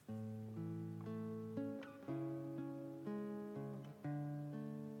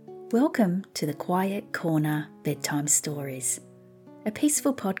Welcome to the Quiet Corner Bedtime Stories, a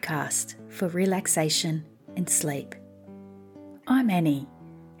peaceful podcast for relaxation and sleep. I'm Annie,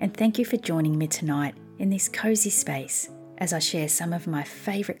 and thank you for joining me tonight in this cosy space as I share some of my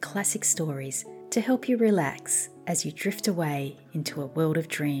favourite classic stories to help you relax as you drift away into a world of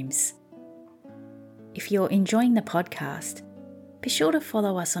dreams. If you're enjoying the podcast, be sure to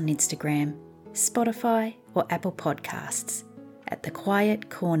follow us on Instagram, Spotify or Apple Podcasts at the Quiet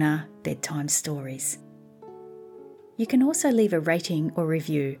Corner Bedtime Stories. You can also leave a rating or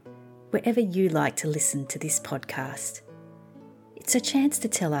review wherever you like to listen to this podcast. It's a chance to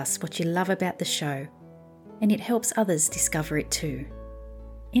tell us what you love about the show, and it helps others discover it too.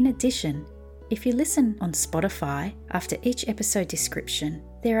 In addition, if you listen on Spotify, after each episode description,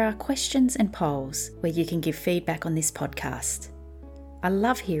 there are questions and polls where you can give feedback on this podcast. I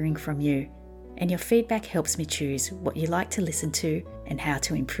love hearing from you, and your feedback helps me choose what you like to listen to and how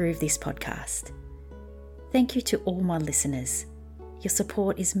to improve this podcast. Thank you to all my listeners. Your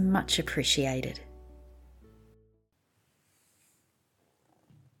support is much appreciated.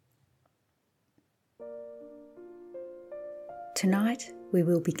 Tonight, we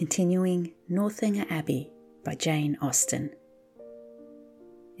will be continuing Northanger Abbey by Jane Austen.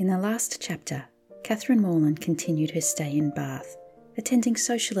 In the last chapter, Catherine Morland continued her stay in Bath, attending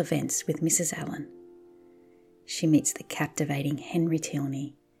social events with Mrs. Allen. She meets the captivating Henry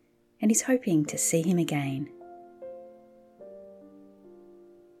Tilney and is hoping to see him again.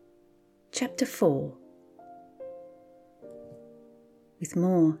 Chapter 4. With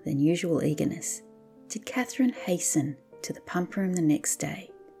more than usual eagerness, did Catherine hasten to the pump room the next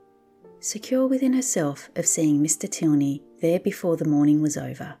day, secure within herself of seeing Mr. Tilney there before the morning was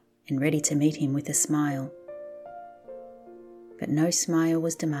over and ready to meet him with a smile. But no smile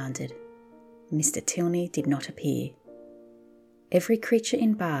was demanded. Mr. Tilney did not appear. Every creature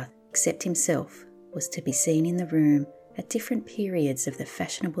in Bath, except himself, was to be seen in the room at different periods of the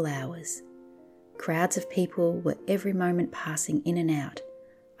fashionable hours. Crowds of people were every moment passing in and out,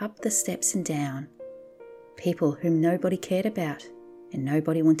 up the steps and down. People whom nobody cared about and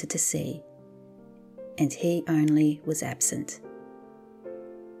nobody wanted to see. And he only was absent.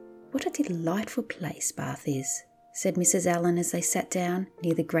 What a delightful place Bath is, said Mrs. Allen as they sat down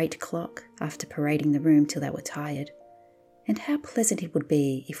near the great clock after parading the room till they were tired. And how pleasant it would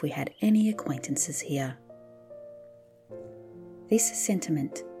be if we had any acquaintances here. This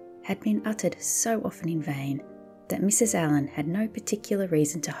sentiment had been uttered so often in vain that Mrs. Allen had no particular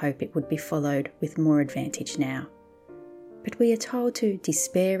reason to hope it would be followed with more advantage now. But we are told to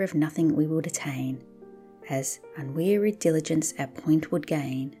despair of nothing we would attain, as unwearied diligence our point would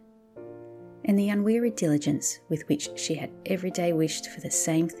gain. And the unwearied diligence with which she had every day wished for the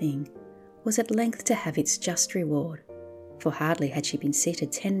same thing was at length to have its just reward, for hardly had she been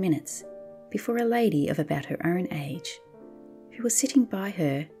seated 10 minutes before a lady of about her own age, who was sitting by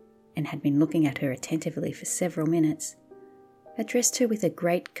her and had been looking at her attentively for several minutes, addressed her with a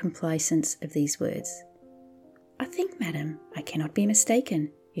great complacence of these words: "I think, madam, I cannot be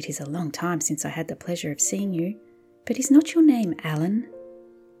mistaken. It is a long time since I had the pleasure of seeing you, but is not your name Allen?"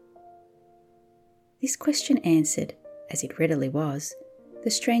 This question answered, as it readily was,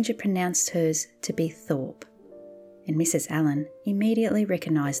 the stranger pronounced hers to be Thorpe, and Mrs. Allen immediately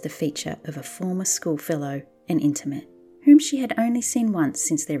recognised the feature of a former schoolfellow and intimate, whom she had only seen once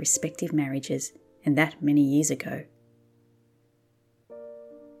since their respective marriages, and that many years ago.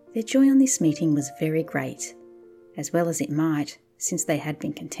 Their joy on this meeting was very great, as well as it might, since they had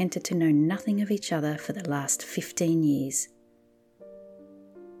been contented to know nothing of each other for the last 15 years.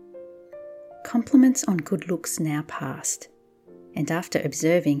 Compliments on good looks now passed, and after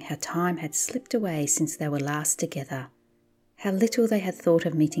observing how time had slipped away since they were last together, how little they had thought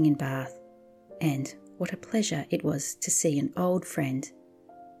of meeting in Bath, and what a pleasure it was to see an old friend,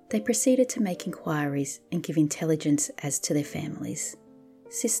 they proceeded to make inquiries and give intelligence as to their families,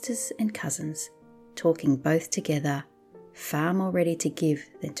 sisters and cousins, talking both together, far more ready to give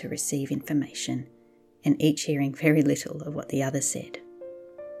than to receive information, and each hearing very little of what the other said.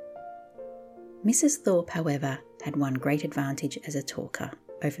 Mrs. Thorpe, however, had one great advantage as a talker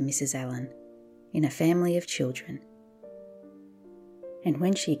over Mrs. Allen, in a family of children. And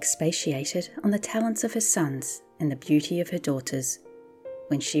when she expatiated on the talents of her sons and the beauty of her daughters,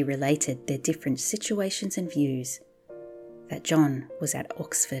 when she related their different situations and views, that John was at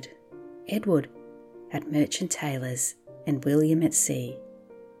Oxford, Edward at Merchant Taylor's, and William at sea,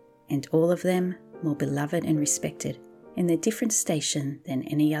 and all of them more beloved and respected in their different station than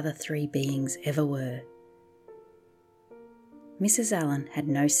any other three beings ever were. Mrs. Allen had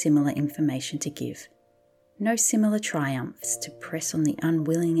no similar information to give, no similar triumphs to press on the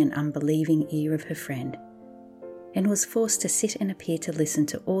unwilling and unbelieving ear of her friend, and was forced to sit and appear to listen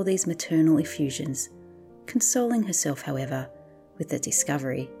to all these maternal effusions, consoling herself, however, with the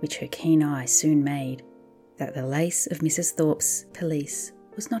discovery, which her keen eye soon made, that the lace of Mrs. Thorpe's pelisse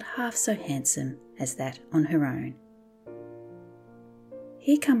was not half so handsome as that on her own.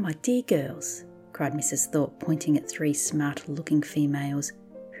 "Here come my dear girls," cried Mrs. Thorpe, pointing at 3 smart-looking females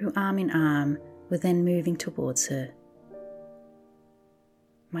who, arm in arm, were then moving towards her.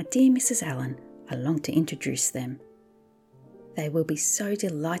 "My dear Mrs. Allen, I long to introduce them. They will be so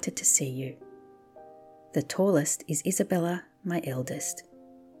delighted to see you. The tallest is Isabella, my eldest.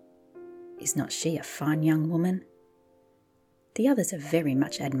 Is not she a fine young woman? The others are very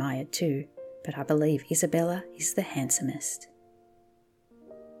much admired too, but I believe Isabella is the handsomest."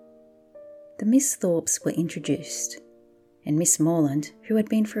 The Miss Thorpes were introduced, and Miss Morland, who had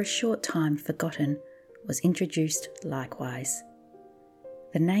been for a short time forgotten, was introduced likewise.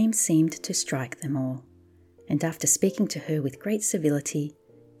 The name seemed to strike them all, and after speaking to her with great civility,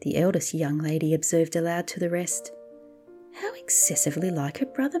 the eldest young lady observed aloud to the rest, "How excessively like her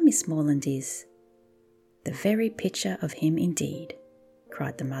brother Miss Morland is." "The very picture of him indeed,"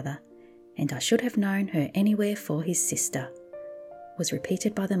 cried the mother, "and I should have known her anywhere for his sister," was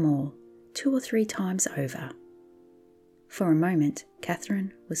repeated by them all 2 or 3 times over. For a moment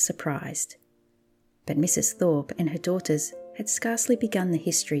Catherine was surprised, but Mrs. Thorpe and her daughters had scarcely begun the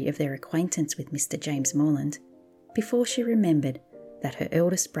history of their acquaintance with Mr. James Morland before she remembered that her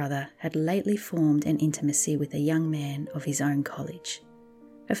eldest brother had lately formed an intimacy with a young man of his own college,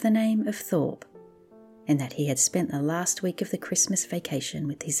 of the name of Thorpe, and that he had spent the last week of the Christmas vacation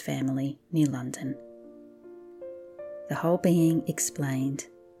with his family near London. The whole being explained,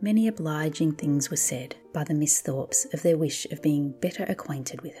 many obliging things were said by the Miss Thorpes of their wish of being better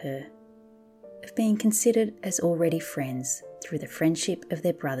acquainted with her, of being considered as already friends through the friendship of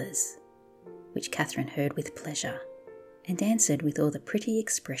their brothers, which Catherine heard with pleasure, and answered with all the pretty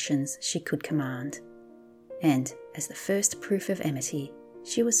expressions she could command, and, as the first proof of amity,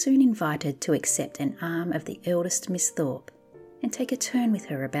 she was soon invited to accept an arm of the eldest Miss Thorpe, and take a turn with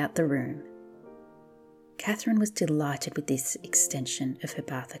her about the room. Catherine was delighted with this extension of her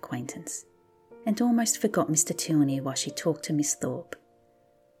Bath acquaintance, and almost forgot Mr. Tilney while she talked to Miss Thorpe.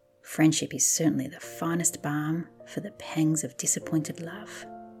 Friendship is certainly the finest balm for the pangs of disappointed love.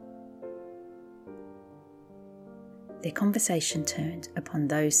 Their conversation turned upon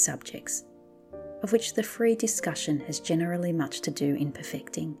those subjects, of which the free discussion has generally much to do in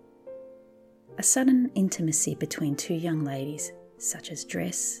perfecting. A sudden intimacy between 2 young ladies, such as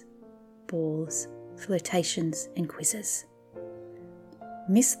dress, balls, flirtations and quizzes.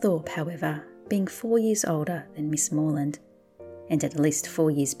 Miss Thorpe, however, being 4 years older than Miss Morland, and at least 4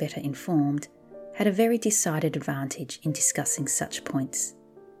 years better informed, had a very decided advantage in discussing such points.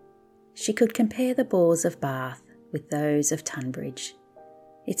 She could compare the balls of Bath with those of Tunbridge,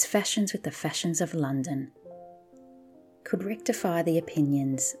 its fashions with the fashions of London, could rectify the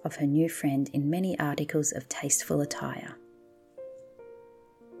opinions of her new friend in many articles of tasteful attire,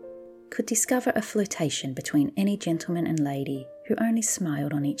 could discover a flirtation between any gentleman and lady who only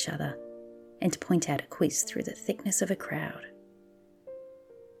smiled on each other, and point out a quiz through the thickness of a crowd.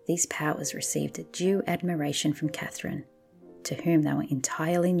 These powers received a due admiration from Catherine, to whom they were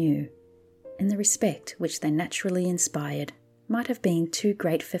entirely new, and the respect which they naturally inspired might have been too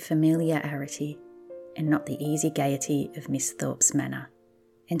great for familiarity, and not the easy gaiety of Miss Thorpe's manner,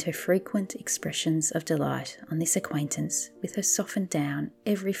 and her frequent expressions of delight on this acquaintance with her softened down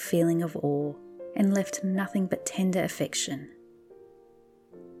every feeling of awe, and left nothing but tender affection.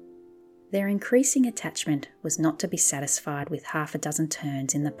 Their increasing attachment was not to be satisfied with 6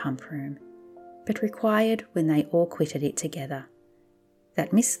 turns in the pump room, but required, when they all quitted it together,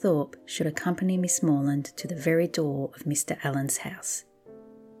 that Miss Thorpe should accompany Miss Morland to the very door of Mr. Allen's house,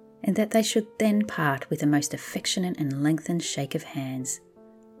 and that they should then part with a most affectionate and lengthened shake of hands,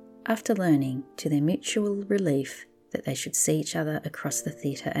 after learning, to their mutual relief, that they should see each other across the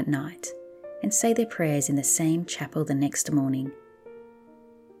theatre at night, and say their prayers in the same chapel the next morning.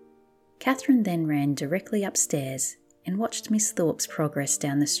 Catherine then ran directly upstairs and watched Miss Thorpe's progress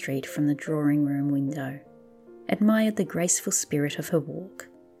down the street from the drawing-room window, admired the graceful spirit of her walk,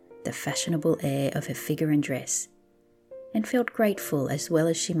 the fashionable air of her figure and dress, and felt grateful as well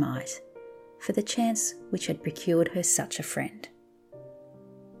as she might for the chance which had procured her such a friend.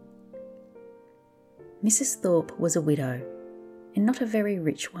 Mrs. Thorpe was a widow, and not a very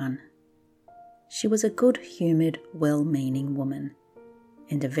rich one. She was a good-humoured, well-meaning woman,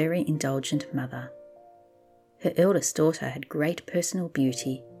 and a very indulgent mother. Her eldest daughter had great personal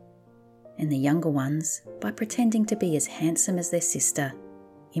beauty, and the younger ones by pretending to be as handsome as their sister,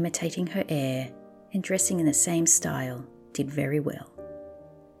 imitating her air and dressing in the same style, did very well.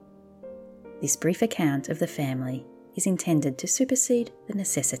 This brief account of the family is intended to supersede the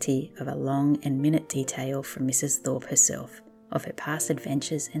necessity of a long and minute detail from Mrs. Thorpe herself of her past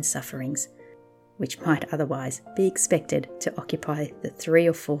adventures and sufferings, which might otherwise be expected to occupy the 3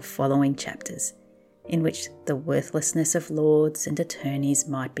 or 4 following chapters, in which the worthlessness of lords and attorneys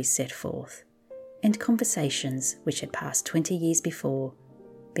might be set forth, and conversations which had passed 20 years before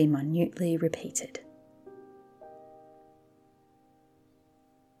be minutely repeated.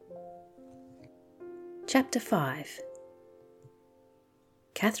 Chapter 5.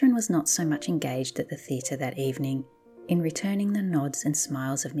 Catherine was not so much engaged at the theatre that evening in returning the nods and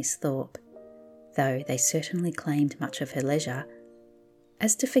smiles of Miss Thorpe, though they certainly claimed much of her leisure,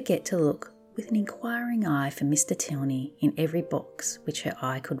 as to forget to look with an inquiring eye for Mr. Tilney in every box which her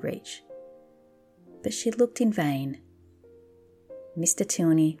eye could reach. But she looked in vain. Mr.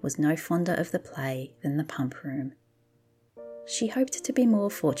 Tilney was no fonder of the play than the pump room. She hoped to be more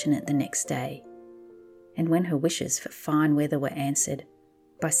fortunate the next day, and when her wishes for fine weather were answered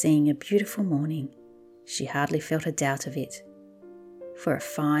by seeing a beautiful morning, she hardly felt a doubt of it, for a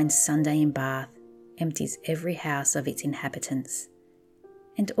fine Sunday in Bath empties every house of its inhabitants,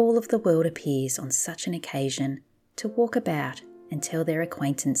 and all of the world appears on such an occasion to walk about and tell their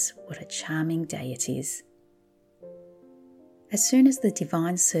acquaintance what a charming day it is. As soon as the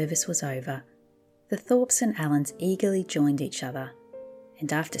divine service was over, the Thorpes and Allens eagerly joined each other,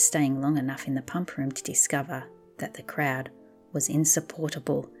 and after staying long enough in the pump room to discover that the crowd was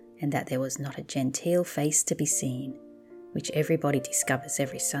insupportable and that there was not a genteel face to be seen, which everybody discovers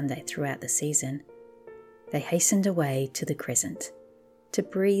every Sunday throughout the season, they hastened away to the Crescent to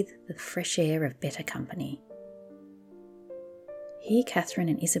breathe the fresh air of better company. Here Catherine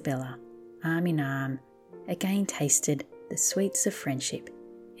and Isabella, arm in arm, again tasted the sweets of friendship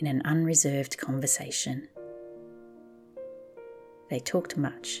in an unreserved conversation. They talked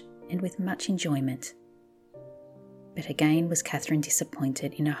much and with much enjoyment, but again was Catherine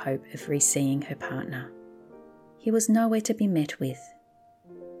disappointed in a hope of re-seeing her partner. He was nowhere to be met with.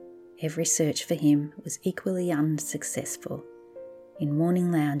 Every search for him was equally unsuccessful, in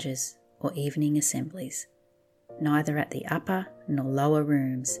morning lounges or evening assemblies, neither at the upper nor lower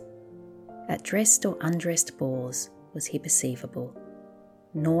rooms. At dressed or undressed balls was he perceivable,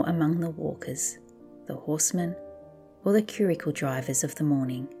 nor among the walkers, the horsemen, or the curricle drivers of the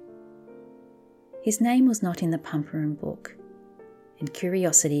morning. His name was not in the pump room book, and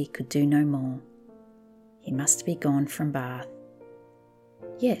curiosity could do no more. He must be gone from Bath.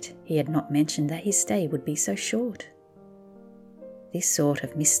 Yet he had not mentioned that his stay would be so short. This sort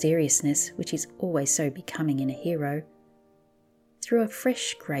of mysteriousness, which is always so becoming in a hero, threw a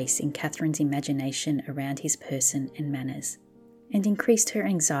fresh grace in Catherine's imagination around his person and manners, and increased her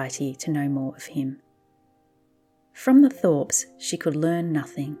anxiety to know more of him. From the Thorpes she could learn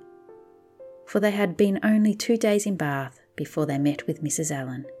nothing, for they had been only 2 days in Bath before they met with Mrs.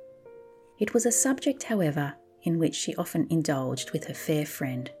 Allen. It was a subject, however, in which she often indulged with her fair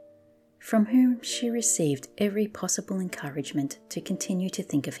friend, from whom she received every possible encouragement to continue to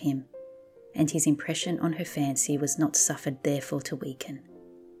think of him, and his impression on her fancy was not suffered therefore to weaken.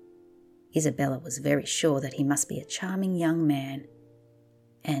 Isabella was very sure that he must be a charming young man,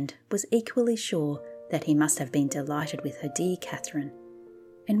 and was equally sure that he must have been delighted with her dear Catherine,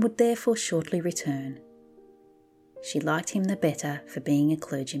 and would therefore shortly return. She liked him the better for being a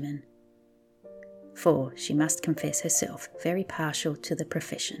clergyman, for she must confess herself very partial to the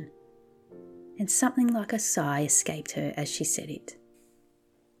profession, and something like a sigh escaped her as she said it.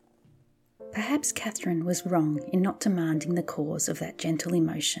 Perhaps Catherine was wrong in not demanding the cause of that gentle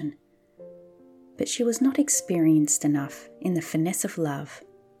emotion, but she was not experienced enough in the finesse of love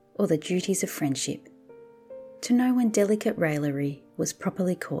or the duties of friendship to know when delicate raillery was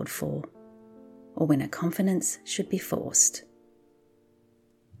properly called for, or when a confidence should be forced.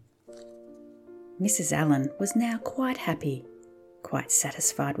 Mrs. Allen was now quite happy, quite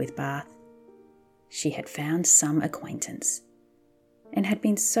satisfied with Bath. She had found some acquaintance, and had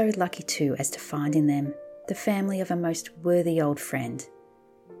been so lucky too as to find in them the family of a most worthy old friend,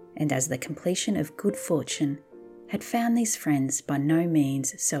 and as the completion of good fortune had found these friends by no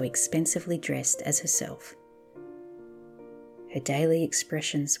means so expensively dressed as herself. Her daily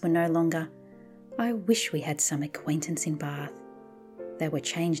expressions were no longer, "I wish we had some acquaintance in Bath." They were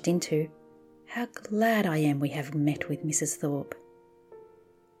changed into, "How glad I am we have met with Mrs. Thorpe."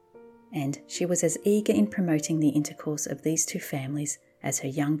 And she was as eager in promoting the intercourse of these two families as her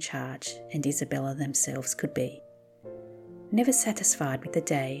young charge and Isabella themselves could be. never satisfied with the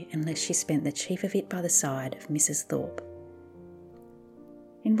day unless she spent the chief of it by the side of Mrs. Thorpe,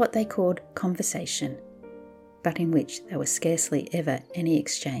 in what they called conversation, but in which there was scarcely ever any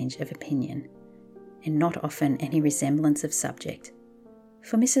exchange of opinion, and not often any resemblance of subject,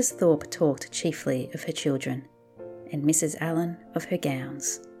 for Mrs. Thorpe talked chiefly of her children, and Mrs. Allen of her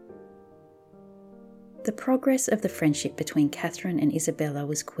gowns. The progress of the friendship between Catherine and Isabella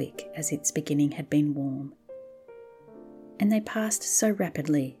was quick, as its beginning had been warm, and they passed so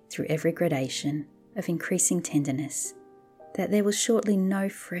rapidly through every gradation of increasing tenderness that there was shortly no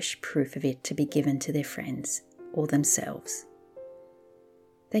fresh proof of it to be given to their friends or themselves.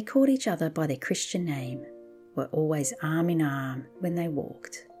 They called each other by their Christian name, were always arm in arm when they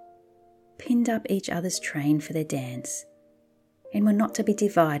walked, pinned up each other's train for their dance, and were not to be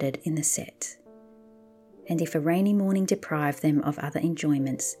divided in the set. And if a rainy morning deprived them of other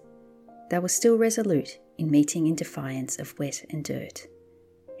enjoyments, they were still resolute in meeting in defiance of wet and dirt,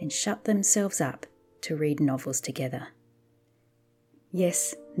 and shut themselves up to read novels together.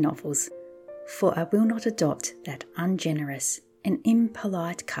 Yes, novels, for I will not adopt that ungenerous and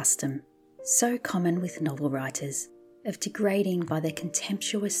impolite custom, so common with novel writers, of degrading by their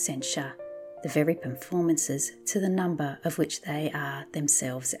contemptuous censure the very performances to the number of which they are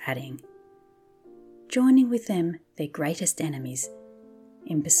themselves adding, joining with them their greatest enemies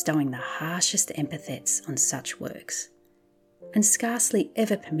in bestowing the harshest epithets on such works, and scarcely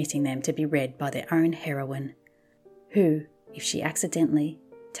ever permitting them to be read by their own heroine, who, if she accidentally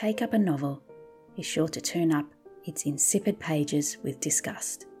take up a novel, is sure to turn up its insipid pages with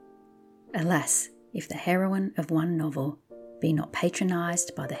disgust. Alas, if the heroine of one novel be not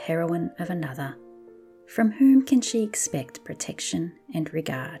patronised by the heroine of another, from whom can she expect protection and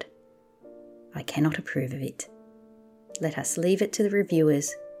regard? I cannot approve of it. Let us leave it to the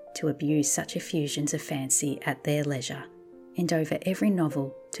reviewers to abuse such effusions of fancy at their leisure, and over every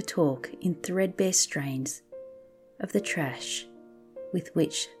novel to talk in threadbare strains of the trash with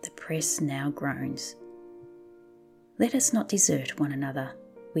which the press now groans. Let us not desert one another.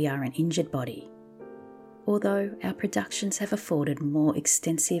 We are an injured body. Although our productions have afforded more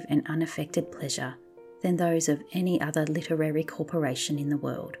extensive and unaffected pleasure than those of any other literary corporation in the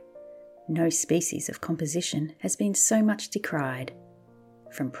world, no species of composition has been so much decried.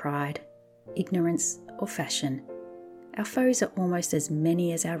 From pride, ignorance, or fashion, our foes are almost as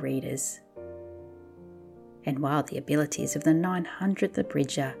many as our readers. And while the abilities of the 900th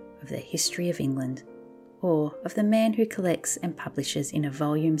abridger of the History of England, or of the man who collects and publishes in a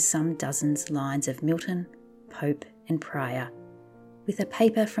volume some dozens lines of Milton, Pope, and Prior, with a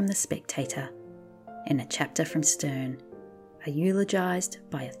paper from the Spectator and a chapter from Sterne, are eulogised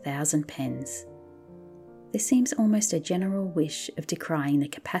by 1,000 pens, there seems almost a general wish of decrying the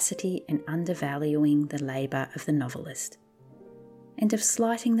capacity and undervaluing the labour of the novelist, and of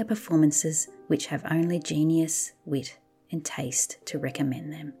slighting the performances which have only genius, wit, and taste to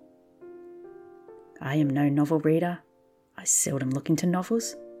recommend them. I am no novel reader. I seldom look into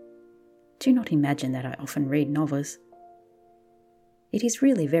novels. Do not imagine that I often read novels. It is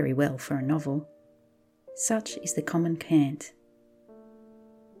really very well for a novel. Such is the common cant.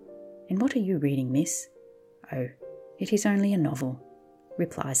 And what are you reading, miss? Oh, it is only a novel,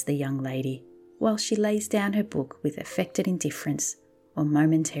 replies the young lady, while she lays down her book with affected indifference or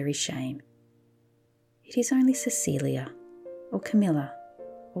momentary shame. It is only Cecilia, or Camilla,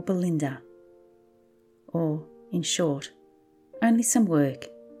 or Belinda, or, in short, only some work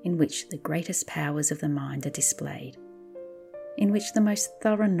in which the greatest powers of the mind are displayed, in which the most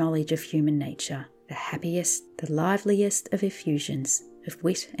thorough knowledge of human nature, the happiest, the liveliest of effusions of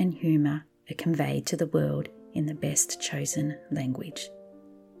wit and humour are conveyed to the world in the best chosen language.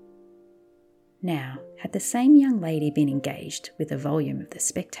 Now, had the same young lady been engaged with a volume of The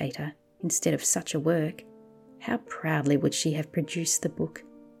Spectator instead of such a work, how proudly would she have produced the book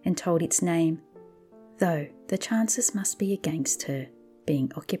and told its name, though the chances must be against her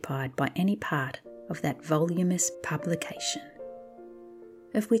being occupied by any part of that voluminous publication,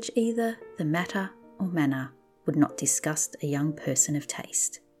 of which either the matter or manner would not disgust a young person of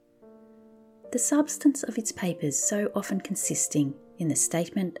taste. The substance of its papers so often consisting in the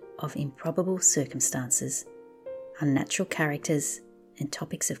statement of improbable circumstances, unnatural characters, and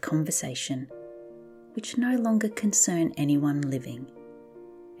topics of conversation, which no longer concern anyone living,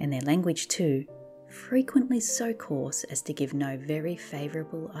 and their language too, frequently so coarse as to give no very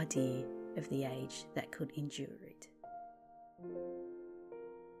favourable idea of the age that could endure it.